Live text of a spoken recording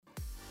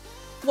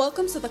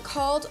Welcome to the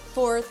Called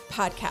Forth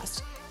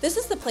podcast. This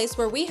is the place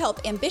where we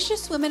help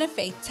ambitious women of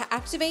faith to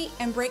activate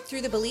and break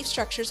through the belief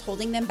structures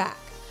holding them back.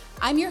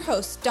 I'm your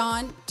host,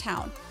 Dawn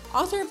Town,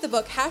 author of the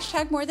book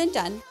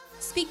 #MoreThanDone,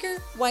 speaker,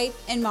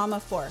 wife, and mom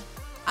of 4.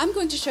 I'm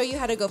going to show you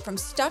how to go from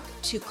stuck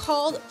to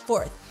called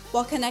forth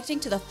while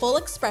connecting to the full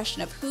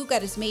expression of who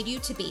God has made you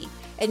to be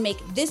and make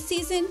this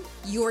season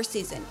your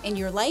season in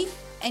your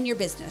life and your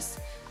business.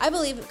 I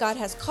believe God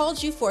has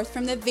called you forth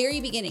from the very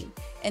beginning,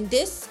 and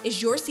this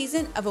is your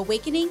season of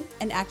awakening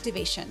and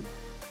activation.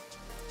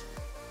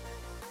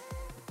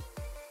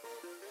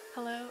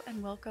 Hello,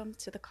 and welcome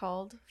to the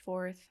Called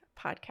Forth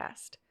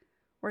podcast.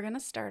 We're going to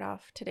start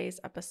off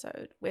today's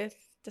episode with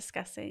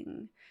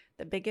discussing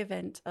the big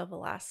event of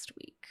last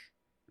week,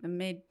 the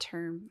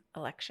midterm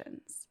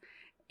elections.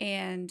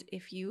 And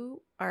if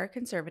you are a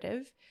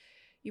conservative,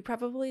 you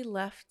probably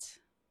left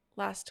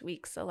last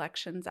week's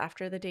elections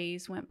after the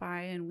days went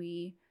by and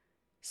we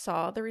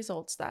saw the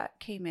results that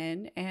came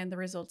in and the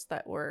results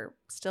that we're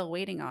still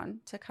waiting on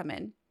to come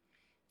in.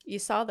 You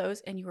saw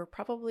those and you were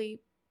probably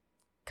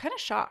kind of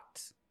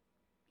shocked,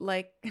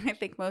 like I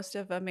think most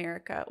of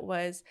America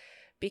was,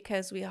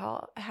 because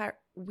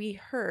we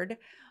heard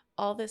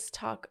all this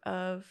talk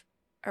of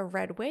a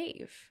red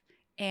wave,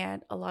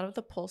 and a lot of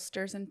the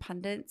pollsters and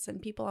pundits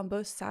and people on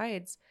both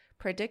sides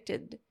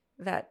predicted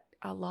that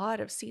a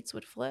lot of seats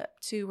would flip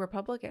to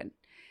Republican.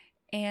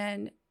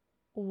 And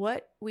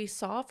what we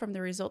saw from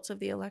the results of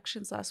the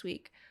elections last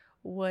week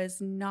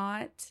was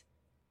not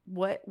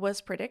what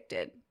was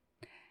predicted.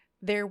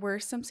 There were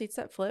some seats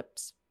that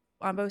flipped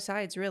on both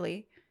sides,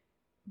 really,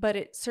 but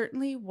it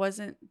certainly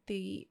wasn't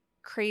the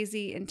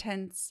crazy,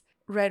 intense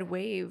red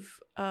wave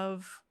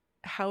of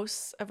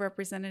House of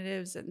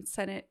Representatives and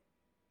Senate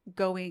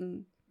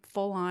going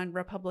full-on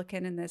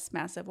Republican in this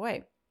massive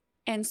way.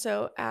 And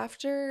so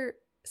after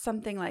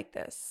something like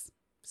this,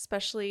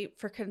 especially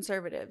for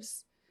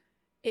conservatives,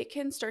 it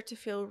can start to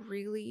feel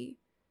really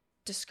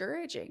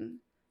discouraging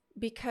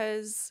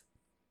because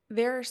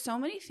there are so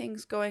many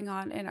things going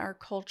on in our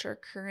culture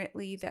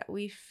currently that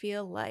we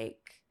feel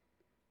like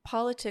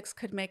politics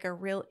could make a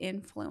real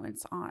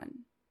influence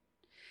on.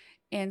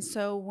 And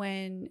so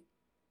when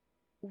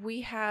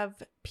we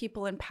have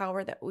people in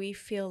power that we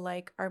feel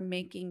like are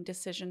making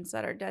decisions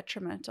that are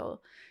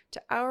detrimental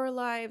to our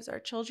lives, our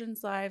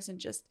children's lives, and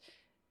just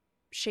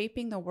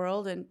shaping the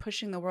world and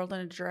pushing the world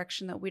in a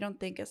direction that we don't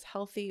think is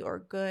healthy or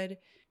good.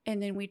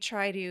 And then we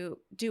try to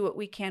do what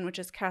we can, which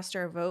is cast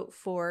our vote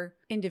for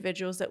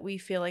individuals that we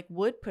feel like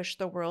would push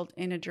the world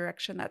in a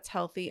direction that's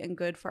healthy and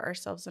good for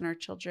ourselves and our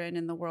children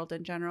and the world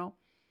in general.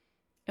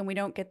 And we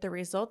don't get the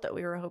result that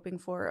we were hoping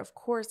for. Of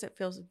course, it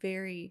feels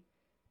very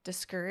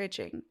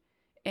discouraging.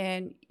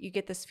 And you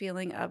get this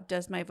feeling of,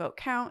 does my vote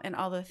count, and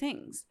all the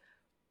things.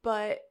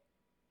 But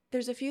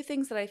there's a few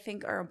things that I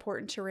think are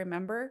important to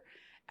remember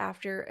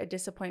after a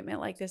disappointment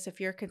like this. If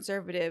you're a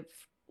conservative,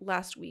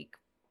 last week,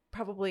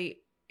 probably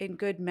in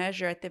good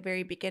measure at the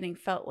very beginning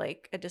felt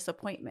like a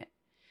disappointment.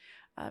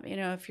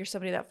 If you're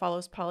somebody that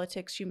follows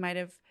politics, you might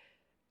have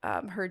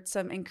heard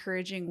some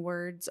encouraging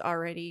words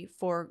already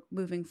for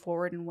moving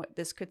forward and what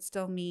this could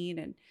still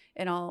mean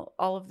and all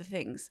of the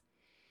things.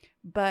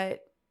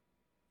 But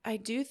I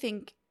do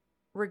think,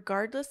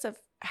 regardless of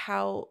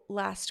how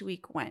last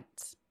week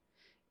went,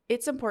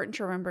 it's important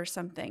to remember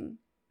something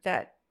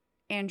that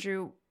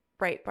Andrew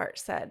Breitbart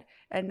said,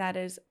 and that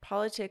is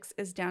politics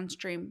is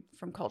downstream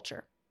from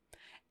culture.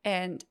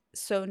 And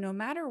so no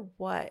matter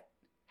what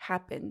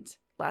happened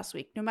last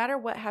week, no matter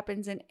what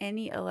happens in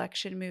any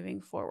election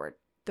moving forward,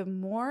 the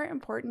more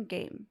important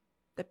game,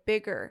 the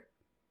bigger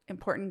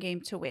important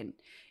game to win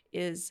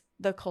is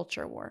the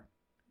culture war,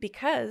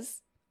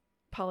 because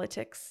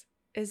politics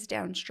is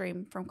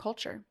downstream from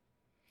culture.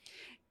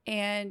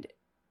 And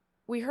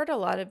we heard a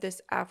lot of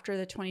this after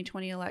the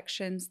 2020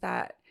 elections,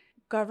 that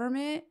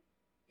government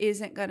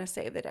isn't going to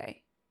save the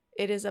day.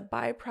 It is a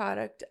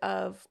byproduct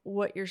of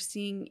what you're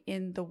seeing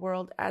in the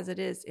world as it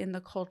is in the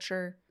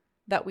culture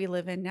that we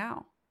live in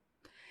now.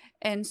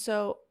 And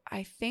so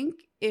I think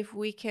if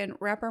we can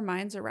wrap our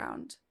minds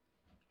around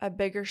a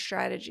bigger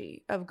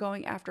strategy of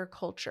going after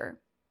culture,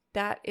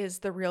 that is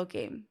the real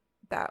game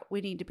that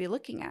we need to be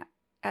looking at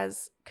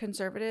as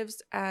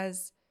conservatives,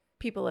 as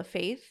people of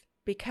faith,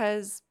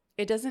 because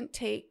it doesn't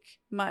take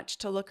much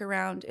to look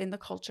around in the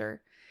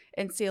culture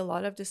and see a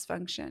lot of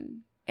dysfunction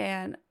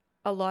and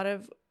a lot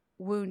of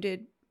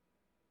wounded,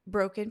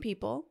 broken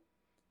people,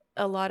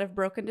 a lot of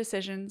broken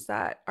decisions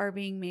that are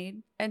being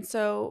made. And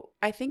so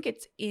I think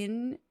it's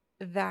in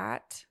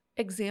that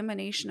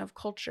examination of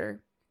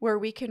culture where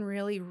we can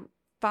really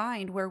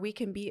find where we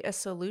can be a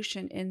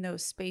solution in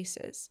those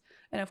spaces.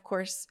 And of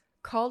course,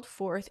 Called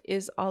Forth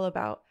is all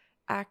about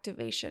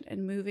activation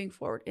and moving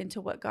forward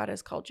into what God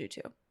has called you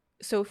to.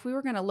 So if we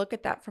were going to look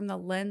at that from the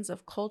lens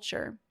of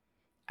culture,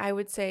 I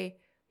would say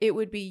it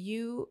would be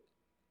you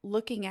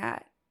looking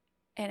at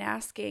and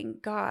asking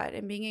God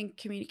and being in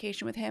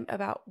communication with Him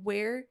about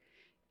where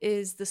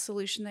is the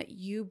solution that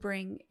you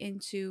bring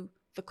into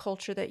the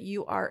culture that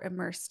you are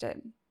immersed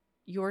in,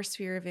 your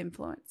sphere of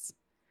influence,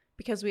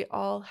 because we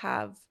all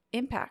have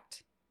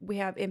impact We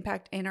have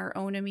impact in our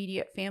own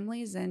immediate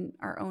families and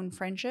our own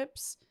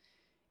friendships,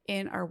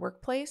 in our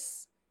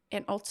workplace,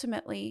 and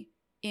ultimately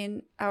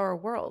in our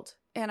world.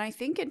 And I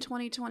think in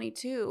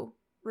 2022,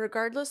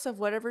 regardless of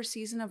whatever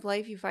season of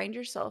life you find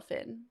yourself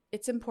in,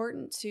 it's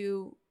important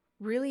to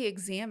really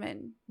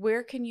examine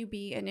where can you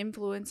be an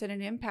influence and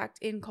an impact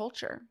in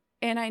culture.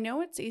 And I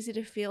know it's easy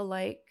to feel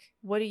like,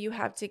 what do you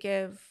have to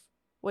give?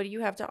 What do you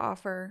have to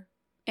offer?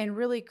 And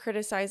really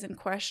criticize and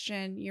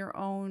question your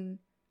own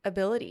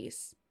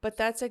abilities. But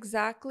that's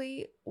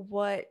exactly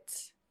what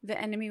the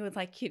enemy would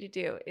like you to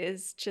do,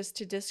 is just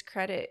to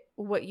discredit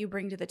what you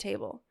bring to the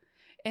table.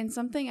 And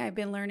something I've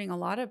been learning a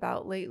lot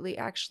about lately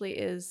actually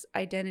is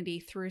identity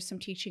through some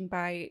teaching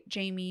by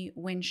Jamie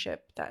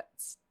Winship.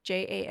 That's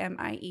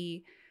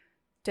JamieWinship.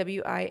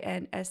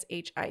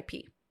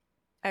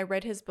 I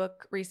read his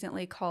book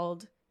recently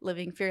called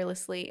Living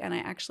Fearlessly, and I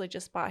actually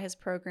just bought his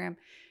program,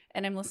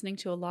 and I'm listening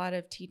to a lot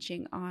of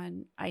teaching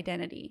on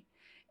identity.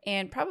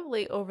 And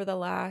probably over the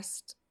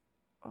last,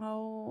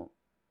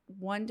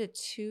 1 to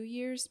 2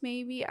 years,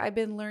 maybe, I've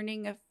been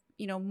learning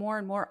more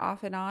and more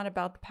off and on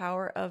about the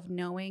power of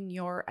knowing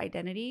your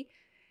identity.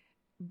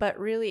 But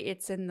really,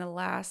 it's in the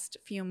last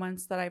few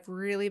months that I've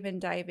really been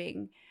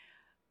diving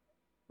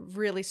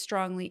really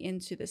strongly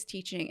into this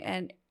teaching.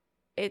 And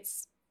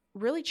it's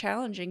really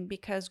challenging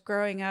because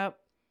growing up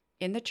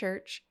in the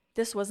church,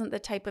 this wasn't the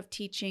type of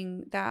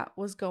teaching that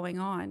was going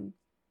on,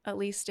 at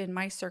least in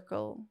my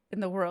circle in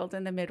the world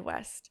in the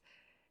Midwest.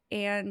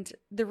 And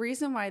the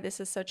reason why this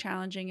is so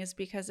challenging is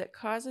because it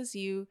causes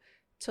you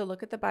to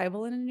look at the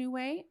Bible in a new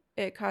way.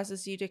 It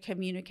causes you to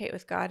communicate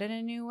with God in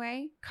a new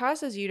way,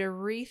 causes you to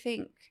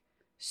rethink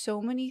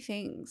so many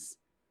things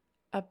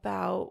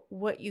about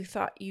what you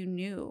thought you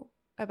knew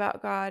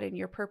about God and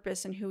your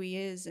purpose and who He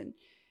is and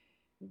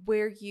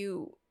where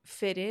you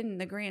fit in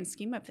the grand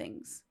scheme of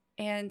things.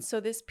 And so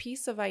this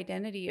piece of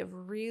identity of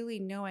really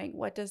knowing,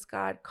 what does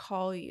God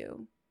call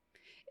you?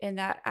 And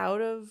that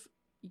out of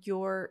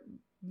your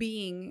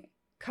being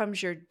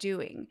comes your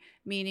doing,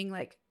 meaning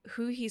like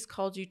who He's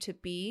called you to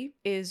be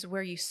is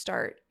where you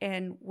start,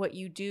 and what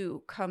you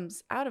do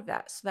comes out of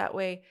that. So that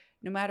way,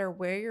 no matter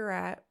where you're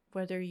at,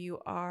 whether you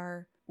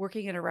are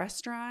working in a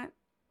restaurant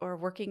or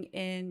working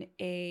in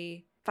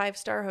a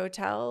 5-star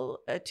hotel,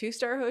 a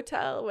 2-star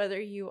hotel,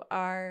 whether you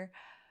are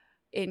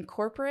in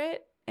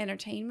corporate,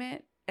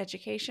 entertainment,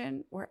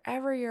 education,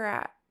 wherever you're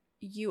at,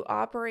 you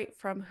operate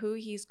from who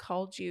He's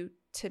called you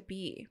to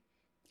be.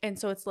 And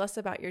so it's less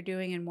about your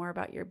doing and more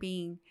about your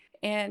being.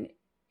 And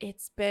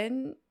it's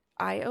been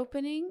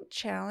eye-opening,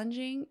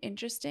 challenging,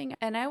 interesting.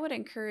 And I would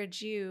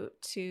encourage you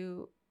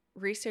to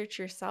research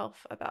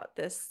yourself about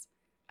this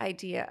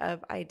idea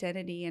of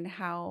identity and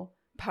how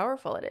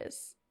powerful it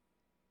is.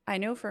 I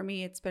know for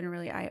me, it's been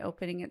really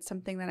eye-opening. It's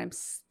something that I'm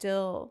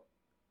still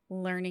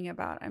learning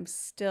about. I'm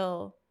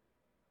still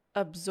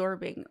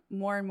absorbing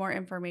more and more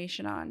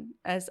information on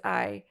as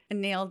I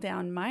nail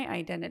down my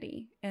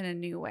identity in a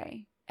new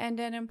way. And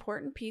an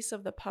important piece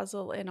of the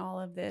puzzle in all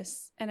of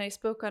this, and I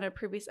spoke on a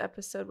previous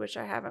episode, which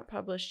I haven't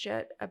published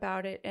yet,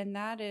 about it, and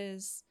that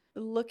is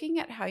looking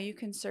at how you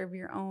can serve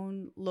your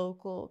own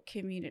local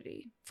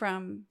community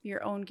from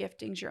your own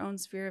giftings, your own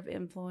sphere of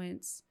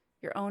influence,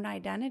 your own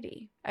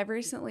identity. I've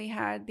recently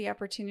had the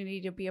opportunity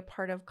to be a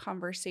part of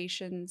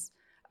conversations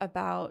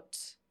about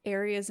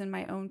areas in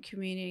my own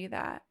community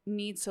that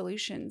need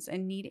solutions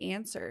and need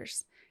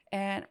answers.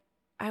 And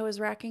I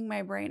was racking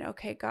my brain,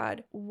 okay,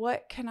 God,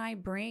 what can I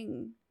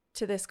bring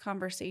to this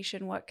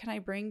conversation? What can I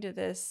bring to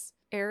this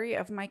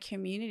area of my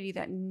community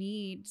that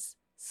needs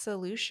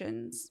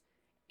solutions?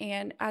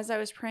 And as I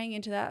was praying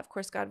into that, of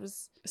course, God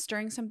was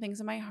stirring some things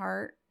in my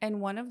heart.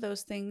 And one of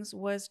those things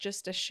was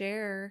just to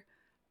share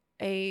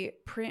a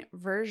print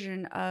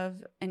version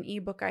of an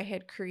ebook I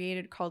had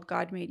created called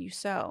God Made You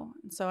So.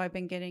 And so I've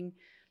been getting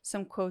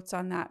some quotes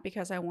on that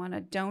because I want to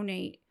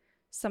donate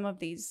some of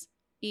these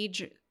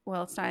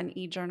it's not an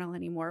e-journal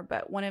anymore,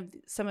 but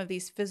some of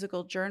these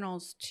physical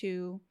journals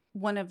to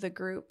one of the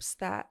groups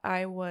that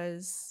I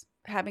was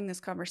having this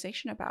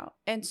conversation about.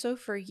 And so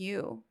for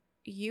you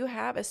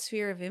have a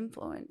sphere of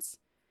influence.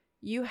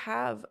 You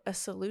have a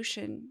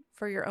solution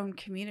for your own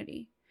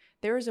community.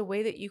 There is a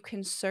way that you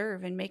can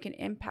serve and make an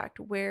impact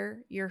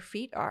where your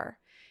feet are.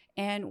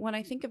 And when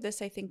I think of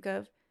this, I think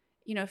of,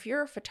 if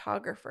you're a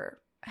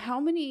photographer, how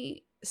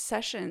many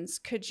sessions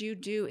could you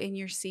do in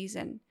your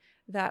season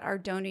that are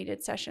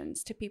donated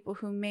sessions to people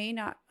who may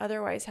not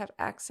otherwise have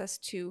access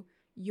to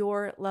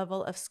your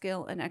level of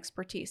skill and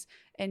expertise?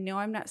 And no,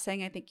 I'm not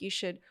saying I think you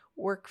should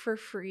work for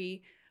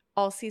free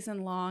all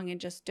season long and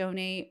just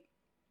donate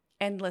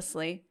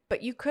endlessly,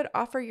 but you could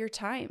offer your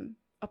time,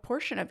 a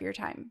portion of your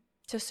time,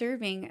 to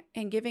serving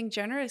and giving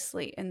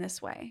generously in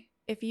this way.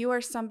 If you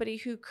are somebody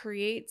who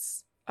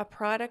creates a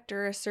product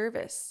or a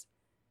service,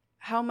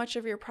 how much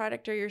of your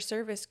product or your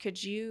service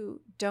could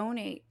you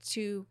donate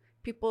to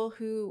people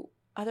who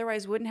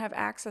otherwise wouldn't have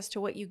access to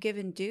what you give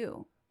and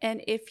do?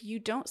 And if you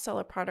don't sell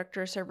a product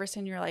or a service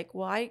and you're like,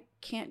 well, I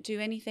can't do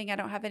anything, I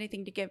don't have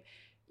anything to give,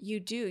 you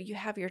do. You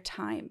have your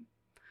time.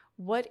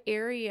 What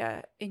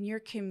area in your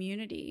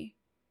community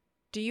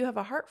do you have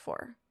a heart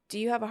for? Do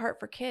you have a heart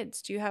for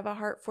kids? Do you have a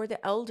heart for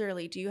the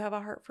elderly? Do you have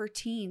a heart for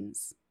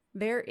teens?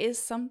 There is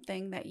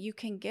something that you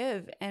can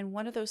give, and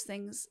one of those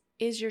things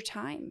is your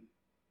time.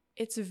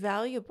 It's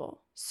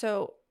valuable.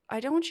 So I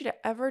don't want you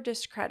to ever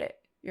discredit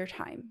your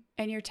time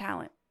and your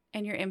talent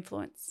and your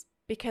influence,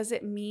 because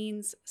it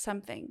means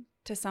something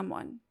to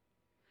someone.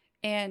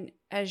 And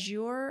as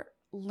you're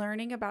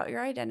learning about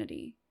your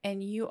identity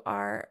and you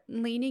are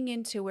leaning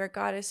into where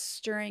God is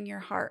stirring your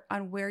heart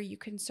on where you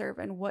can serve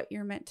and what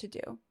you're meant to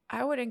do,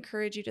 I would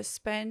encourage you to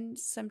spend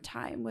some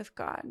time with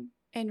God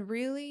and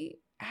really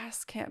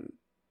ask Him,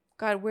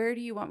 God, where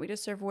do you want me to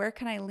serve? Where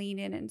can I lean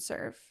in and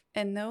serve?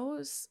 And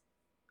those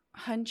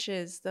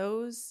hunches,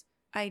 those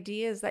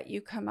ideas that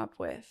you come up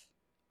with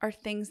are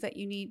things that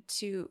you need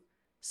to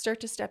start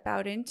to step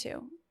out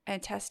into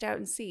and test out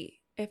and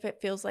see if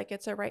it feels like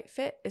it's a right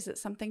fit. Is it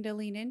something to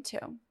lean into?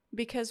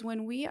 Because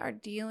when we are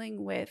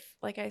dealing with,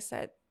 like I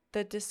said,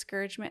 the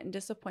discouragement and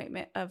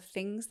disappointment of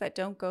things that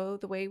don't go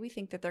the way we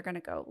think that they're going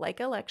to go, like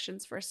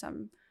elections for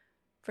some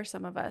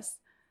of us,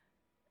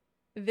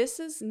 this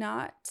is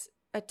not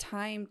a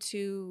time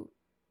to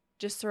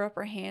just throw up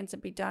our hands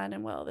and be done.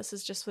 And well, this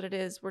is just what it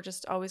is. We're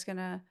just always going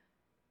to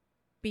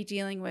be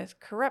dealing with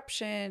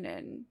corruption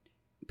and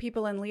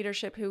people in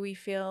leadership who we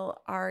feel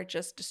are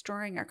just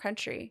destroying our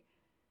country.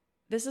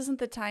 This isn't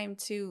the time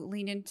to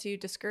lean into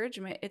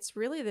discouragement. It's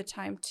really the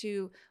time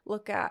to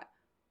look at,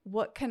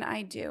 what can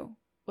I do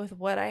with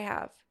what I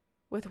have,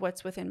 with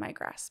what's within my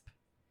grasp?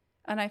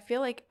 And I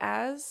feel like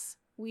as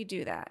we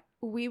do that,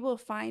 we will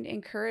find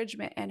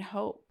encouragement and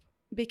hope,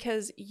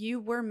 because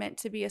you were meant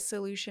to be a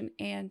solution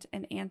and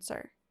an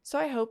answer. So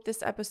I hope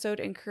this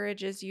episode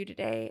encourages you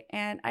today,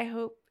 and I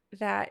hope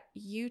that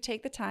you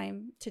take the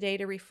time today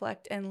to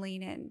reflect and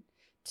lean in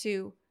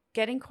to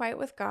getting quiet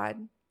with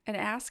God and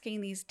asking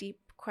these deep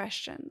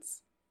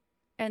questions,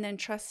 and then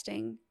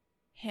trusting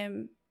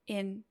Him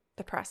in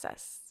the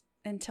process.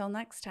 Until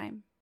next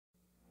time.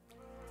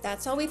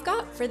 That's all we've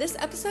got for this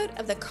episode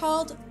of the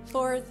Called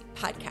Forth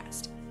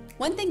podcast.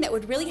 One thing that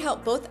would really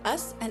help both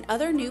us and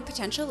other new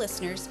potential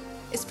listeners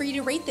is for you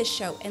to rate this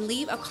show and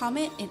leave a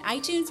comment in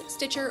iTunes,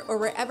 Stitcher, or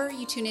wherever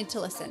you tune in to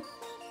listen.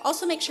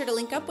 Also, make sure to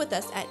link up with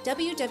us at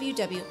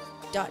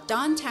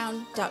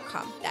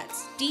www.dawntown.com.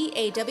 That's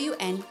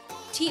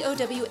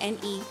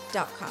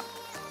DAWNTOWNE.com.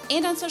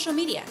 And on social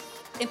media.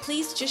 And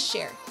please just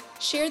share.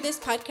 Share this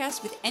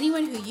podcast with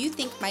anyone who you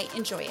think might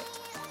enjoy it.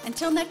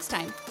 Until next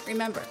time,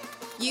 remember,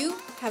 you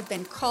have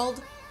been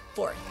called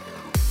forth.